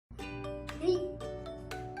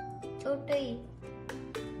totally.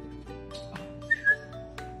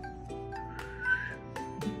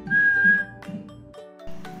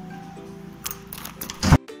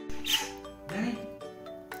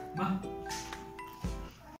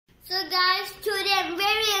 So guys, today I'm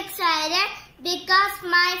very excited because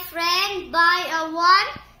my friend bought a one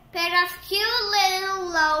pair of cute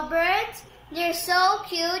little lovebirds. They're so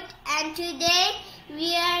cute, and today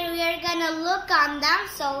we are gonna look on them.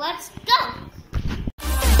 So let's go.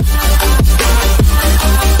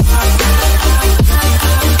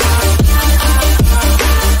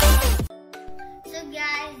 So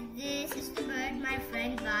guys, this is the bird my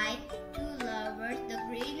friend bought. Two lovebirds. The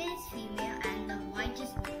green is female and the white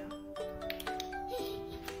is male.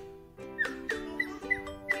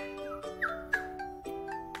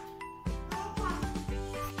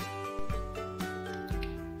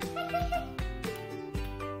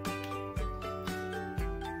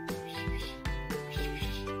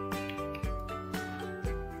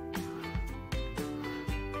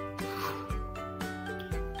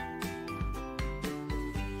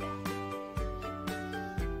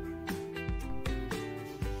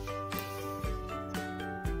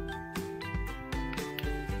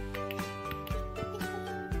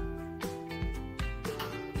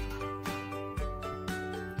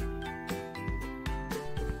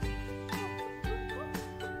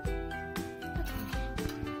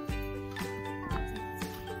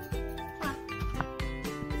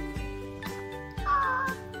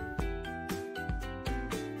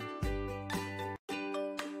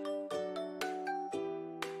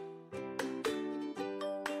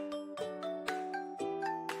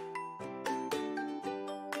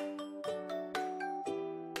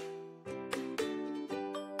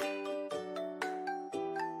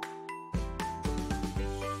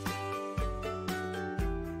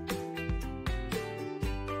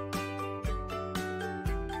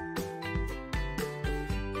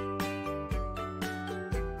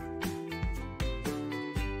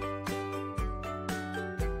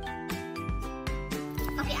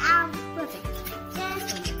 Okay, perfect.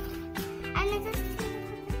 Just a minute. And let's just...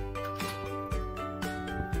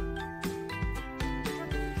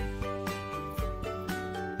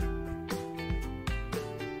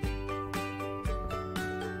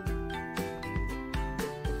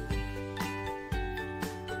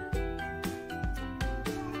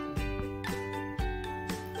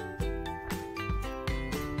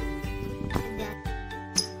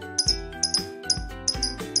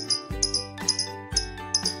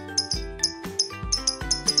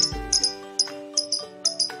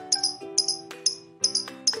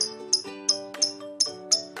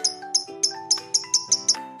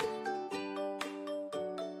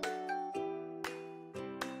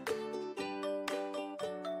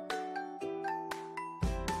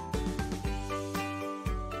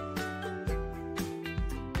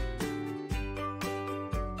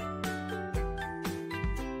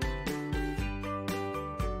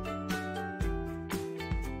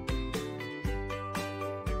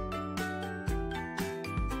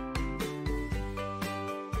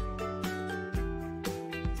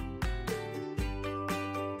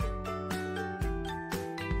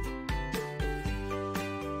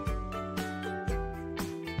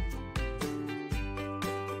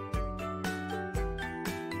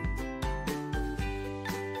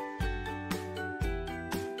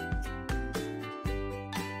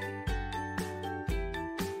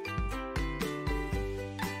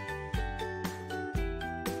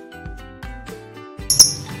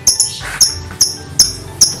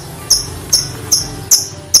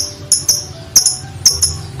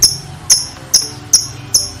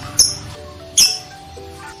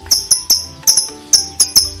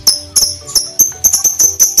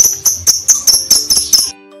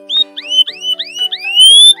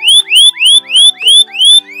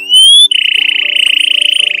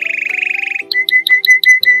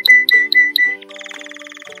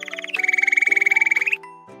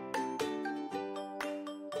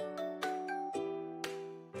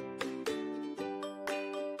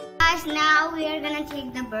 Guys, now we are gonna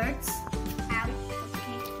take the birds out.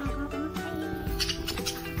 Okay.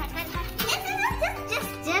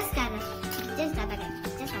 Just gotta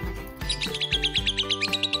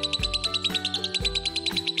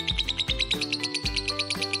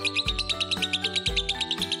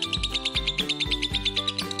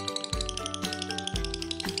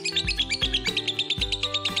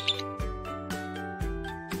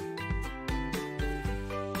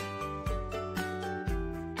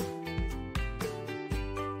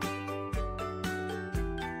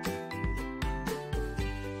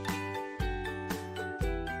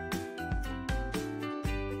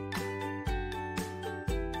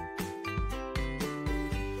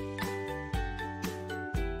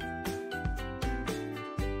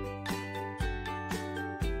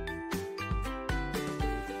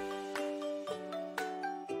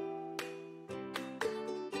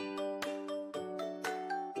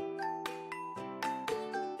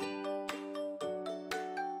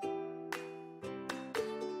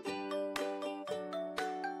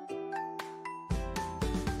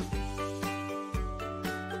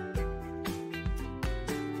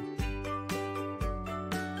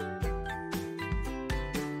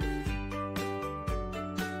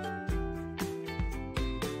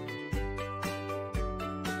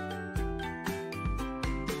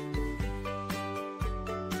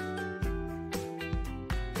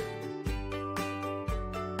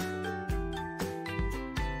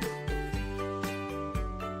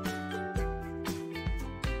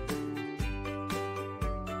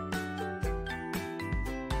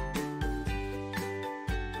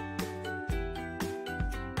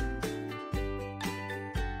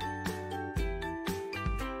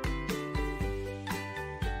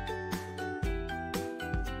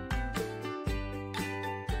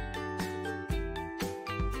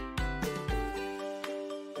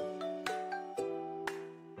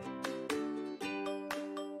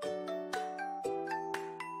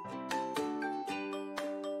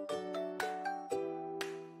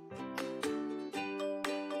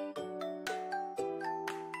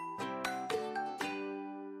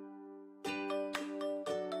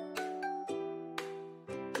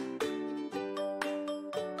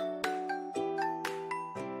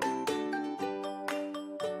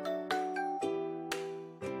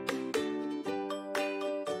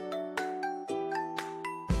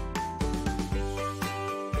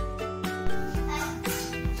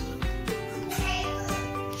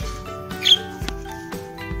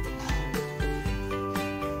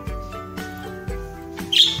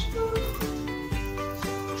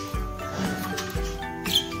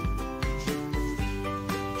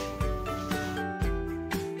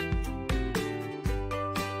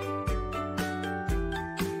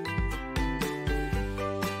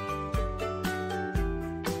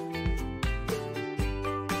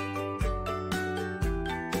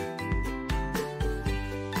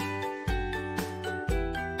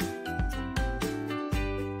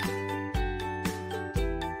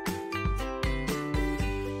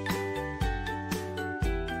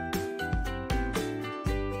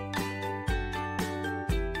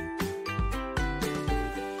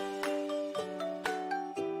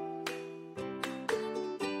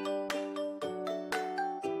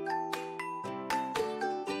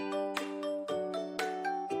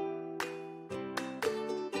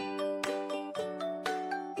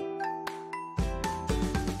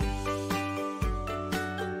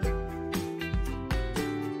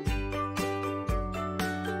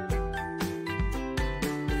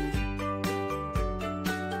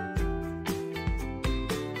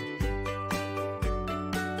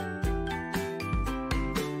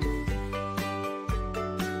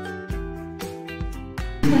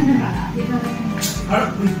So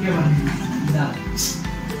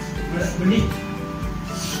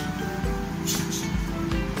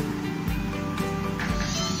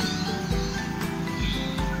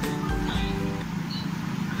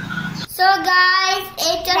guys,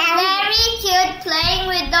 it was very cute playing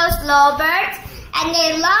with those lovebirds, and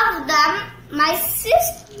they love them. My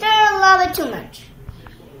sister loved it too much.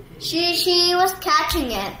 She was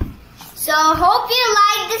catching it. So hope you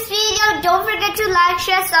like this video. Don't forget to like,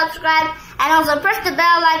 share, subscribe, and also press the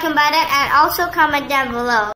bell icon button, and also comment down below.